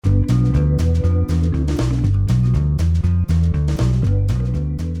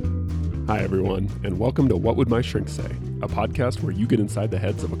Hi, everyone, and welcome to What Would My Shrink Say, a podcast where you get inside the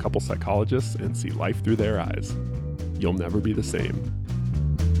heads of a couple psychologists and see life through their eyes. You'll never be the same.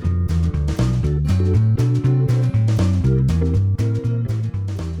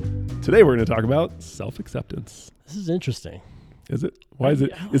 Today, we're going to talk about self-acceptance. This is interesting. Is it? Why is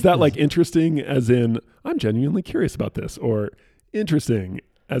it? Is that like interesting as in, I'm genuinely curious about this, or interesting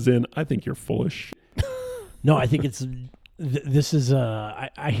as in, I think you're foolish? No, I think it's, this is,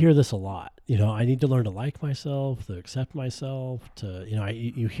 I hear this a lot. You know, I need to learn to like myself, to accept myself, to, you know,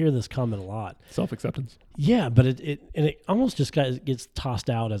 you hear this comment a lot. Self-acceptance. Yeah, but it almost just gets tossed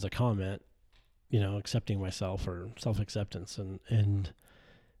out as a comment, you know, accepting myself or self-acceptance. And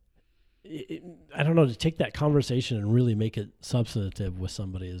I don't know, to take that conversation and really make it substantive with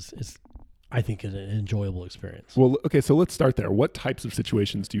somebody is I think, an enjoyable experience. Well, okay, so let's start there. What types of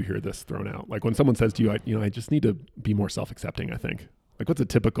situations do you hear this thrown out? Like when someone says to you, I just need to be more self-accepting, I think. Like what's a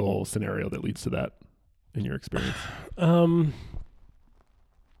typical scenario that leads to that in your experience?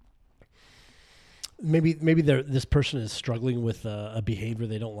 Maybe this person is struggling with a behavior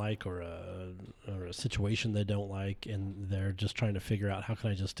they don't like or a situation they don't like, and they're just trying to figure out, how can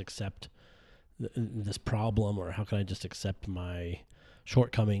I just accept this problem, or how can I just accept my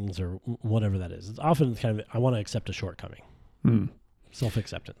shortcomings, or whatever that is. It's often kind of, I want to accept a shortcoming.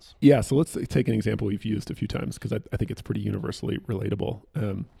 Self-acceptance. Yeah, so let's take an example we've used a few times because I think it's pretty universally relatable.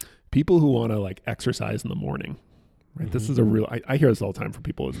 People who want to like exercise in the morning, right? Mm-hmm. This is a real, I hear this all the time from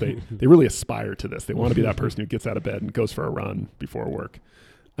people, is they really aspire to this. They want to be that person who gets out of bed and goes for a run before work.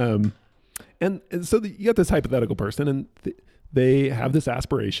 And so you got this hypothetical person, and they have this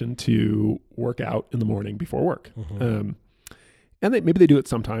aspiration to work out in the morning before work. Mm-hmm. And maybe they do it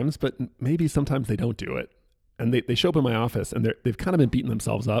sometimes, but maybe sometimes they don't do it. And they show up in my office, and they've kind of been beating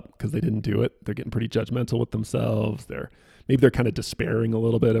themselves up because they didn't do it. They're getting pretty judgmental with themselves. Maybe they're kind of despairing a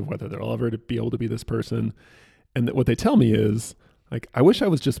little bit of whether they'll ever be able to be this person. And what they tell me is, like, I wish I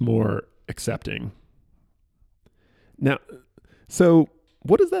was just more accepting. Now, so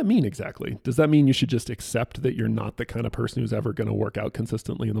what does that mean exactly? Does that mean you should just accept that you're not the kind of person who's ever going to work out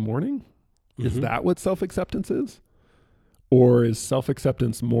consistently in the morning? Mm-hmm. Is that what self-acceptance is? Or is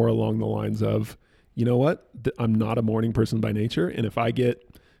self-acceptance more along the lines of, you know what, I'm not a morning person by nature, and if I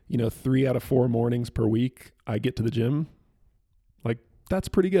get, 3 out of 4 mornings per week, I get to the gym, like, that's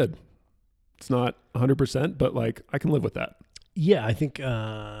pretty good. It's not 100%, but like, I can live with that. Yeah, I think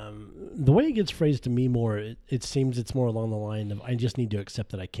the way it gets phrased to me more, it seems it's more along the line of, I just need to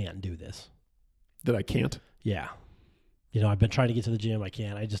accept that I can't do this. That I can't? Yeah. I've been trying to get to the gym, I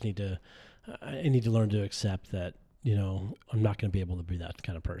can't. I need to learn to accept that, I'm not going to be able to be that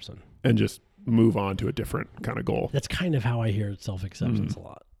kind of person. And just move on to a different kind of goal. That's kind of how I hear self-acceptance a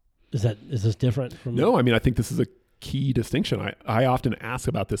lot. Is this different from? No, I mean, I think this is a key distinction. I often ask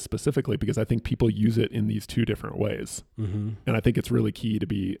about this specifically because I think people use it in these two different ways. Mm-hmm. And I think it's really key to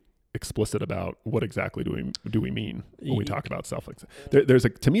be explicit about what exactly do we mean when we talk about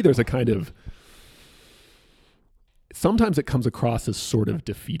self-acceptance. To me, there's a kind of, sometimes it comes across as sort of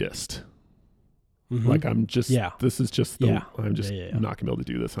defeatist. Mm-hmm. Like this is just I'm just not gonna be able to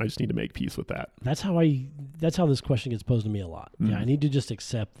do this. And I just need to make peace with that. That's how this question gets posed to me a lot. Mm-hmm. Yeah. I need to just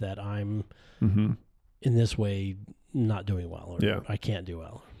accept that I'm in this way not doing well, or I can't do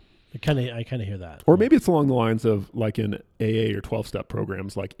well. I kind of hear that. Or maybe it's along the lines of, like, in AA or 12-step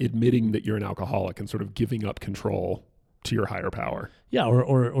programs, like admitting that you're an alcoholic and sort of giving up control to your higher power. Yeah.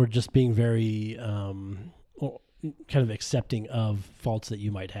 Or just being very, kind of accepting of faults that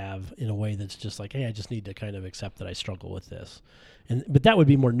you might have in a way that's just like, hey, I just need to kind of accept that I struggle with this. But that would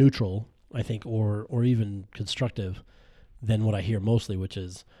be more neutral, I think, or even constructive than what I hear mostly, which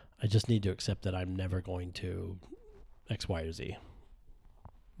is, I just need to accept that I'm never going to X, Y, or Z.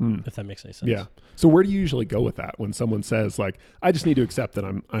 If that makes any sense. Yeah. So where do you usually go with that when someone says, like, I just need to accept that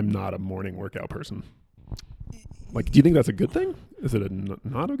I'm not a morning workout person? Like, do you think that's a good thing? Is it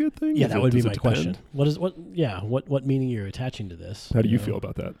not a good thing? Yeah, that would be my question. What meaning you're attaching to this? How do you feel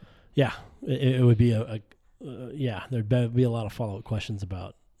about that? Yeah, it would be there'd be a lot of follow-up questions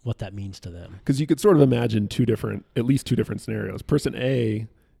about what that means to them. Because you could sort of imagine at least two different scenarios. Person A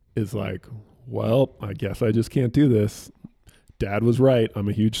is like, well, I guess I just can't do this. Dad was right. I'm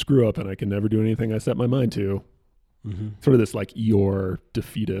a huge screw up and I can never do anything I set my mind to. Mm-hmm. Sort of this like Eeyore,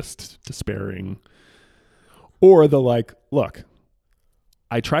 defeatist, despairing. Or the like, look,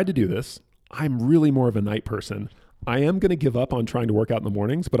 I tried to do this. I'm really more of a night person. I am going to give up on trying to work out in the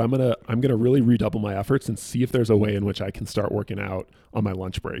mornings, but I'm going to really redouble my efforts and see if there's a way in which I can start working out on my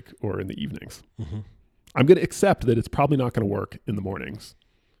lunch break or in the evenings. Mm-hmm. I'm going to accept that it's probably not going to work in the mornings.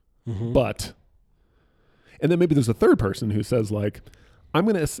 Mm-hmm. And then maybe there's a third person who says, like, I'm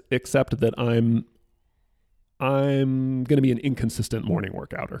going to accept that I'm going to be an inconsistent morning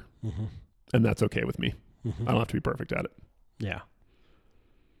workouter, and that's okay with me. I don't have to be perfect at it. Yeah.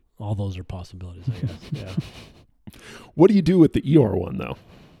 All those are possibilities, I guess. Yeah. What do you do with the Eeyore one, though?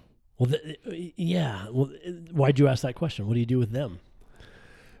 Well, yeah. Well, why'd you ask that question? What do you do with them?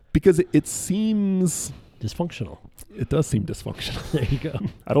 Because it seems dysfunctional. It does seem dysfunctional. There you go.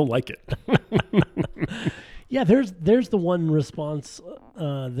 I don't like it. Yeah, there's the one response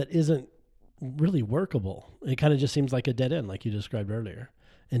that isn't really workable. It kind of just seems like a dead end, like you described earlier.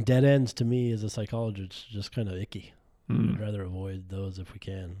 And dead ends, to me, as a psychologist, just kind of icky. I'd rather avoid those if we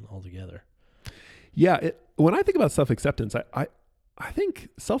can altogether. Yeah, when I think about self-acceptance, I think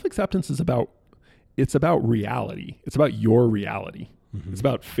self-acceptance is about reality. It's about your reality. It's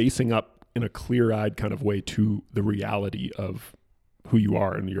about facing up in a clear-eyed kind of way to the reality of who you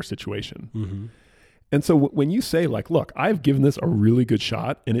are in your situation. And so when you say like, look, I've given this a really good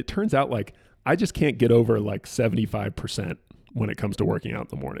shot, and it turns out like I just can't get over like 75% when it comes to working out in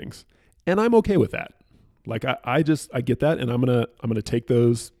the mornings, and I'm okay with that. Like I get that, and I'm gonna take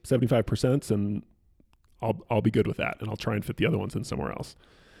those 75% and I'll be good with that, and I'll try and fit the other ones in somewhere else.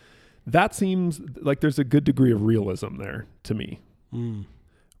 That seems like there's a good degree of realism there to me.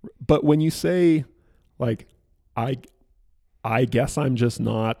 But when you say like, I guess I'm just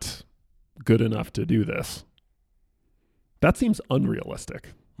not good enough to do this, that seems unrealistic.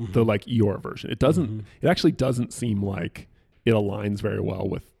 The like Eeyore version. It doesn't, it actually doesn't seem like it aligns very well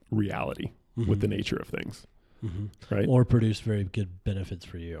with reality, with the nature of things. Right. Or produce very good benefits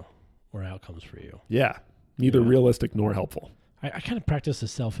for you or outcomes for you. Yeah. Neither realistic nor helpful. I kind of practice a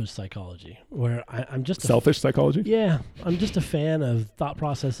selfish psychology where I'm just selfish psychology. Yeah. I'm just a fan of thought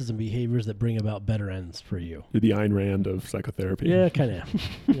processes and behaviors that bring about better ends for you. You're the Ayn Rand of psychotherapy. Yeah, kind of.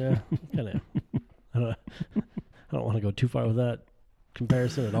 Yeah, kind of. I don't want to go too far with that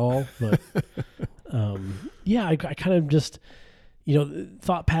comparison at all, but yeah, I kind of just,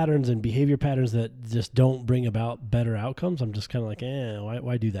 thought patterns and behavior patterns that just don't bring about better outcomes. I'm just kind of like,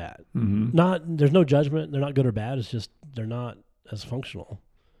 why do that? There's no judgment. They're not good or bad. It's just they're not as functional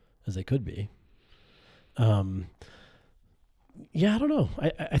as they could be. Yeah, I don't know.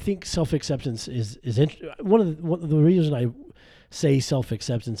 I think self-acceptance is one of the reasons I say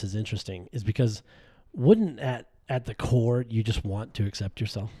self-acceptance is interesting is because wouldn't at the core you just want to accept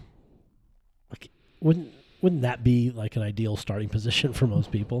yourself? Like wouldn't that be like an ideal starting position for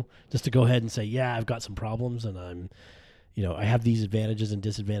most people? Just to go ahead and say, yeah, I've got some problems and I'm, I have these advantages and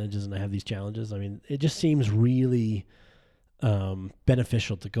disadvantages and I have these challenges. I mean, it just seems really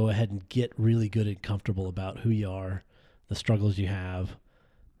beneficial to go ahead and get really good and comfortable about who you are, the struggles you have,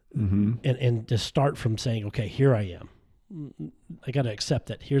 and to start from saying, okay, here I am. I got to accept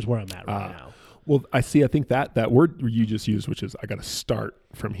that here's where I'm at right now. Well, I think that word you just used, which is I got to start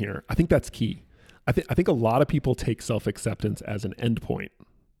from here. I think that's key. I think a lot of people take self-acceptance as an endpoint.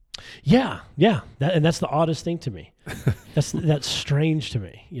 Yeah. That's the oddest thing to me. That's strange to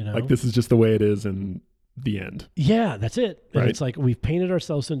me, Like this is just the way it is in the end. Yeah, that's it. And right? It's like we've painted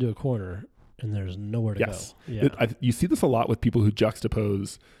ourselves into a corner and there's nowhere to go. Yeah. You see this a lot with people who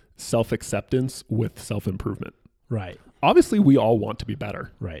juxtapose self-acceptance with self-improvement. Right. Obviously, we all want to be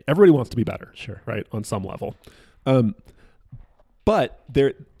better. Right. Everybody wants to be better. Sure. Right. On some level. But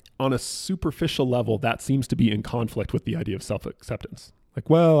on a superficial level, that seems to be in conflict with the idea of self-acceptance. Like,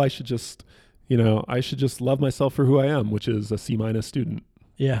 well, I should just love myself for who I am, which is a C- student.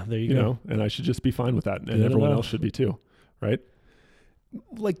 Yeah, there you go. And I should just be fine with that. And everyone else should be too. Right.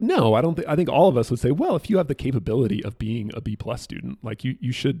 Like, no, I think all of us would say, well, if you have the capability of being a B+ student, like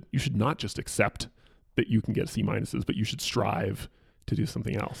you should not just accept that you can get C-, but you should strive to do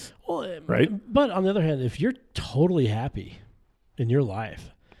something else. Well, right. But on the other hand, if you're totally happy in your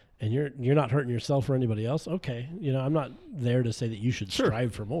life and you're not hurting yourself or anybody else, okay. I'm not there to say that you should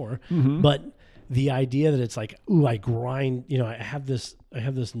strive for more, but the idea that it's like, ooh, I grind, I have this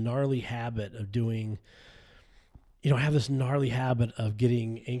gnarly habit of doing, I have this gnarly habit of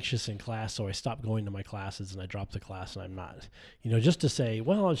getting anxious in class. So I stop going to my classes and I drop the class and I'm not, just to say,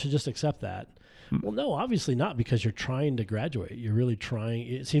 well, I should just accept that. Well, no, obviously not, because you're trying to graduate. You're really trying.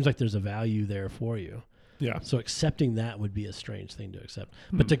 It seems like there's a value there for you. Yeah. So accepting that would be a strange thing to accept.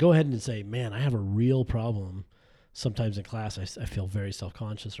 But to go ahead and say, man, I have a real problem. Sometimes in class, I feel very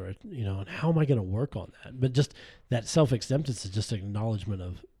self-conscious, or, and how am I going to work on that? But just that self-acceptance is just an acknowledgement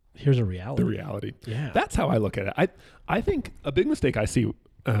of here's a reality. The reality. Yeah. That's how I look at it. I think a big mistake I see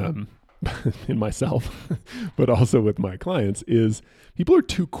in myself, but also with my clients, is people are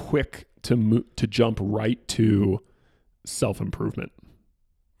too quick to jump right to self-improvement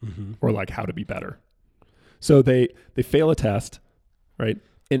or like how to be better. So they fail a test, right?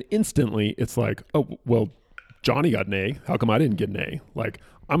 And instantly it's like, oh, well, Johnny got an A. How come I didn't get an A? Like,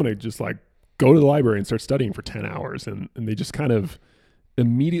 I'm going to just like go to the library and start studying for 10 hours. And they just kind of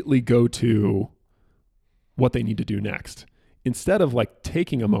immediately go to what they need to do next, instead of like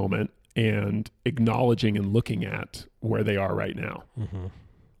taking a moment and acknowledging and looking at where they are right now. Mm-hmm.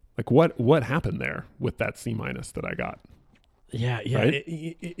 Like what happened there with that C- that I got? Yeah. Right?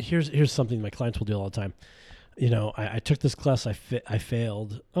 Here's something my clients will do all the time. You know, I took this class, I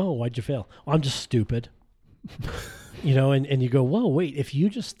failed. Oh, why'd you fail? Oh, I'm just stupid. You know, and you go, whoa, wait, if you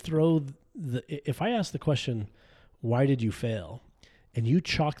just throw if I ask the question, why did you fail? And you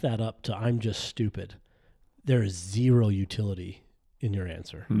chalk that up to I'm just stupid, there is zero utility in your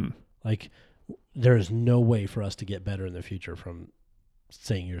answer. Like, there is no way for us to get better in the future from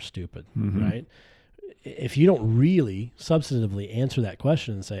saying you're stupid, right? If you don't really substantively answer that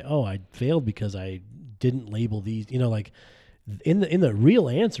question and say, oh, I failed because I didn't label these, you know, like in the real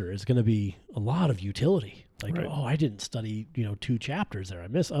answer is going to be a lot of utility. Like, right. Oh, I didn't study, 2 chapters there. I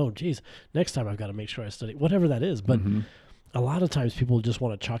missed. Oh, geez, next time I've got to make sure I study, whatever that is. But a lot of times people just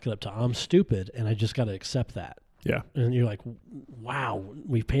want to chalk it up to I'm stupid and I just got to accept that. Yeah. And you're like, wow,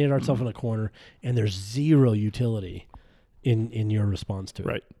 we've painted ourselves in a corner and there's zero utility in your response to it.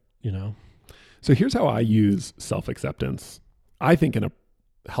 Right. You know? So here's how I use self-acceptance, I think in a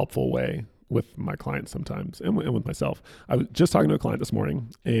helpful way with my clients sometimes and with myself. I was just talking to a client this morning,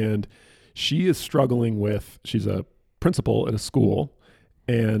 and she is struggling with, she's a principal at a school,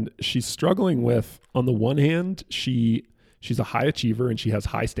 and she's struggling with, on the one hand, she's a high achiever and she has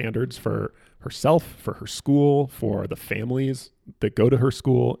high standards for herself, for her school, for the families that go to her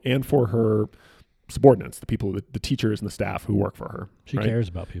school, and for her subordinates, the people, the teachers and the staff who work for her. She right? cares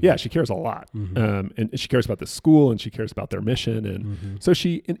about people. Yeah, she cares a lot. And she cares about the school, and she cares about their mission. And so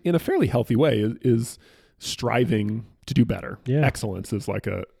she, in a fairly healthy way, is striving to do better. Yeah. Excellence is like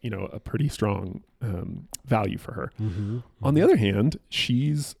a pretty strong value for her. On the other hand,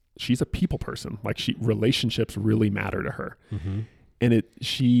 she's a people person. Like, relationships really matter to her. And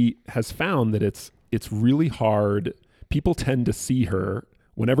she has found that it's really hard. People tend to see her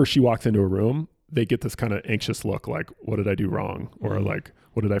whenever she walks into a room. They get this kind of anxious look, like, what did I do wrong? Or like,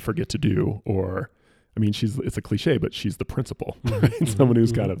 what did I forget to do? Or, I mean, it's a cliche, but she's the principal, right? Someone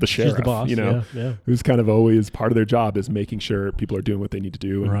who's kind of the sheriff, she's the boss, who's kind of always part of their job is making sure people are doing what they need to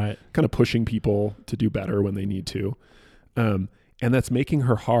do, and right. kind of pushing people to do better when they need to. And that's making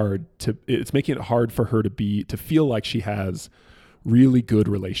her it's making it hard for her to feel like she has really good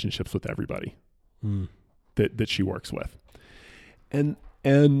relationships with everybody that she works with.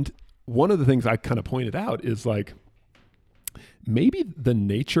 And one of the things I kind of pointed out is, like, maybe the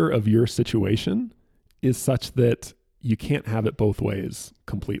nature of your situation is such that you can't have it both ways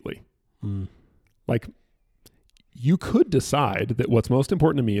completely. Like, you could decide that what's most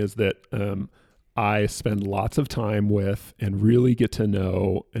important to me is that I spend lots of time with and really get to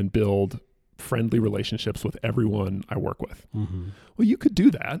know and build friendly relationships with everyone I work with. Well, you could do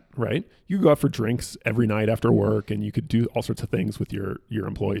that, right? You could go out for drinks every night after work, and you could do all sorts of things with your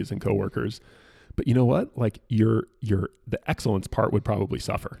employees and coworkers. But you know what? Like, the excellence part would probably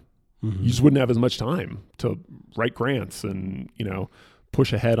suffer. You just wouldn't have as much time to write grants and,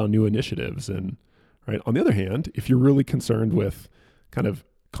 push ahead on new initiatives. And right. On the other hand, if you're really concerned with kind of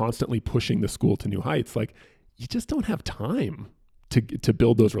constantly pushing the school to new heights, like, you just don't have time to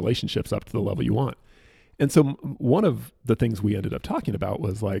build those relationships up to the level you want. And so one of the things we ended up talking about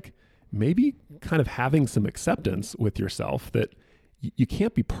was, like, maybe kind of having some acceptance with yourself that you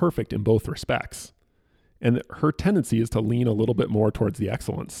can't be perfect in both respects. And her tendency is to lean a little bit more towards the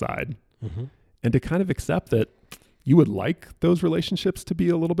excellence side, and to kind of accept that you would like those relationships to be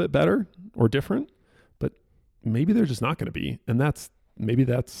a little bit better or different, but maybe they're just not going to be. And that's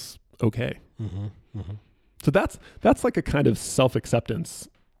okay. So that's like a kind of self-acceptance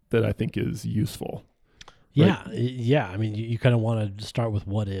that I think is useful. Yeah. Right? Yeah. I mean, you kind of want to start with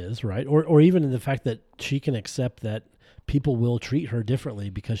what is, right? Or even in the fact that she can accept that people will treat her differently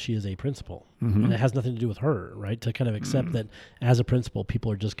because she is a principal. And it has nothing to do with her, right? To kind of accept that as a principal,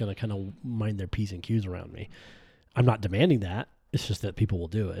 people are just going to kind of mind their P's and Q's around me. I'm not demanding that. It's just that people will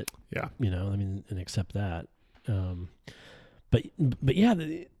do it. Yeah. And accept that. But yeah,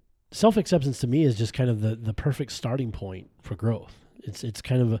 self-acceptance to me is just kind of the perfect starting point for growth. It's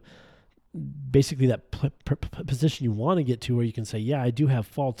kind of basically that position you want to get to where you can say, yeah, I do have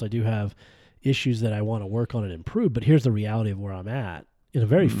faults. I do have issues that I want to work on and improve, but here's the reality of where I'm at in a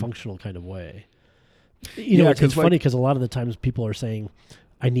very functional kind of way. It's funny because a lot of the times people are saying,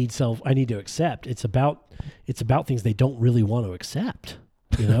 I need to accept. It's about things they don't really want to accept.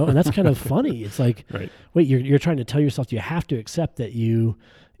 you know, and that's kind of funny. It's like, Right. wait, you're trying to tell yourself you have to accept that you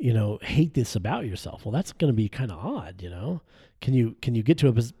hate this about yourself. Well, that's going to be kind of odd, you know. Can you get to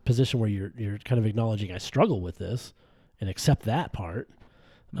a position where you're kind of acknowledging I struggle with this and accept that part?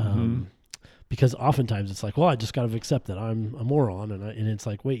 Because oftentimes it's like, well, I just got to accept that I'm a moron, and it's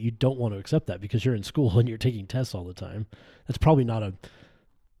like, wait, you don't want to accept that because you're in school and you're taking tests all the time. That's probably not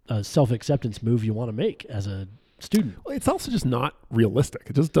a self-acceptance move you want to make as a student. Well, it's also just not realistic.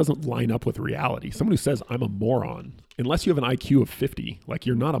 It just doesn't line up with reality. Someone who says I'm a moron, unless you have an IQ of 50, like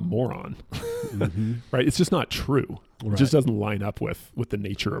you're not a moron, right? It's just not true. Right. It just doesn't line up with the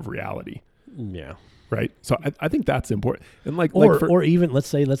nature of reality. Yeah. Right. So I think that's important. And or even let's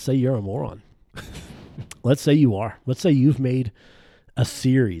say you're a moron. Let's say you are. Let's say you've made a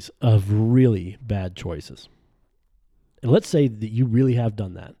series of really bad choices. And let's say that you really have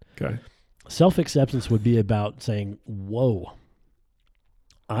done that. Okay. Self-acceptance would be about saying, whoa,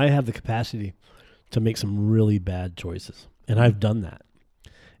 I have the capacity to make some really bad choices. And I've done that.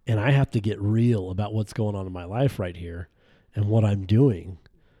 And I have to get real about what's going on in my life right here and what I'm doing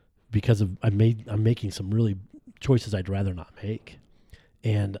because I'm making some really choices I'd rather not make.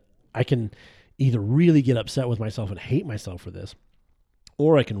 And I can either really get upset with myself and hate myself for this,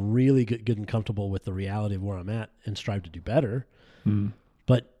 or I can really get good and comfortable with the reality of where I'm at and strive to do better.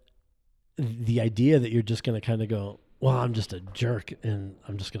 But the idea that you're just going to kind of go, well, I'm just a jerk and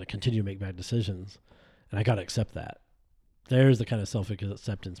I'm just going to continue to make bad decisions and I got to accept that. There's the kind of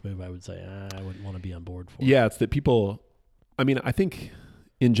self-acceptance move I would say I wouldn't want to be on board for. Yeah, it's that people, I think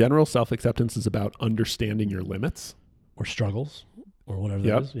in general, self-acceptance is about understanding your limits. Or struggles or whatever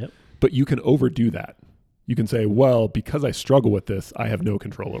that is. Yep. But you can overdo that. You can say, well, because I struggle with this, I have no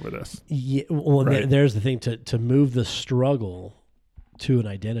control over this. Yeah. Well, right. There's the thing to move the struggle to an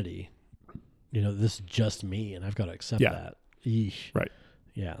identity. You know, this is just me, and I've got to accept that. Yeesh. Right.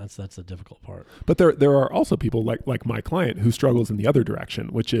 Yeah, that's the difficult part. But there are also people like my client who struggles in the other direction,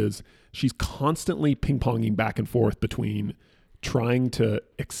 which is she's constantly ping-ponging back and forth between trying to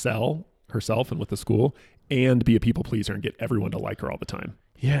excel herself and with the school and be a people pleaser and get everyone to like her all the time.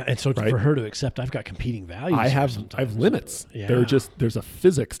 Yeah, and so for her to accept I've got competing values. I have limits. Yeah. There's a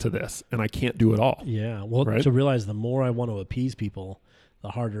physics to this, and I can't do it all. Yeah. Well, to realize the more I want to appease people, the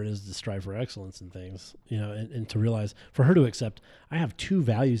harder it is to strive for excellence in things. You know, and to realize for her to accept I have two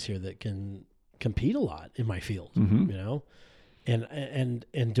values here that can compete a lot in my field. You know, and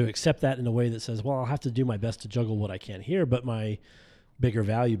to accept that in a way that says, well, I'll have to do my best to juggle what I can here, but my bigger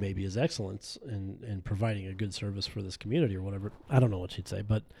value maybe is excellence and providing a good service for this community or whatever. I don't know what she'd say,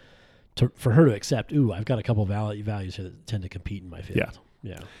 but for her to accept, I've got a couple values here that tend to compete in my field.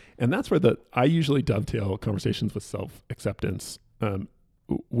 Yeah. And that's where I usually dovetail conversations with self-acceptance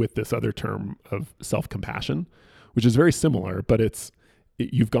with this other term of self-compassion, which is very similar, but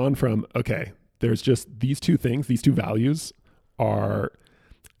you've gone from, okay, there's just these two things, these two values are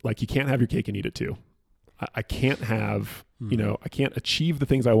like, you can't have your cake and eat it too. I can't have, I can't achieve the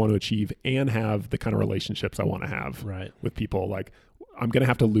things I want to achieve and have the kind of relationships I want to have with people. Like, I'm going to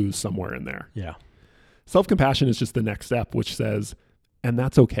have to lose somewhere in there. Yeah. Self-compassion is just the next step, which says, and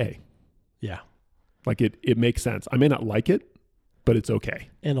that's okay. Yeah. Like it makes sense. I may not like it, but it's okay.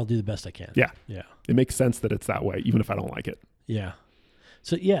 And I'll do the best I can. Yeah. Yeah. It makes sense that it's that way, even if I don't like it. Yeah.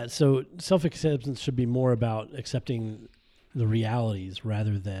 So self-acceptance should be more about accepting the realities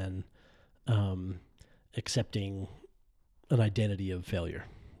rather than accepting an identity of failure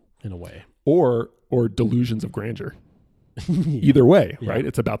in a way. Or delusions of grandeur. Either way, right?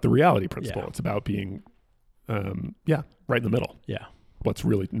 It's about the reality principle. It's about being, right in the middle. Yeah. What's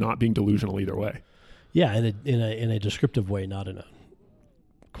really not being delusional either way. Yeah, in a descriptive way, not in a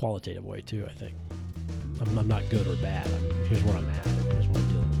qualitative way too, I think. I'm not good or bad. Here's where I'm at. Here's what I'm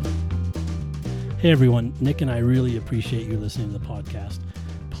dealing with. Hey everyone, Nick and I really appreciate you listening to the podcast.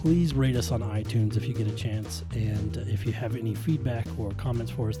 Please rate us on iTunes if you get a chance. And if you have any feedback or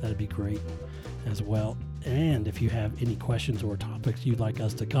comments for us, that'd be great as well. And if you have any questions or topics you'd like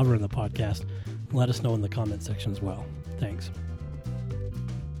us to cover in the podcast, let us know in the comment section as well. Thanks.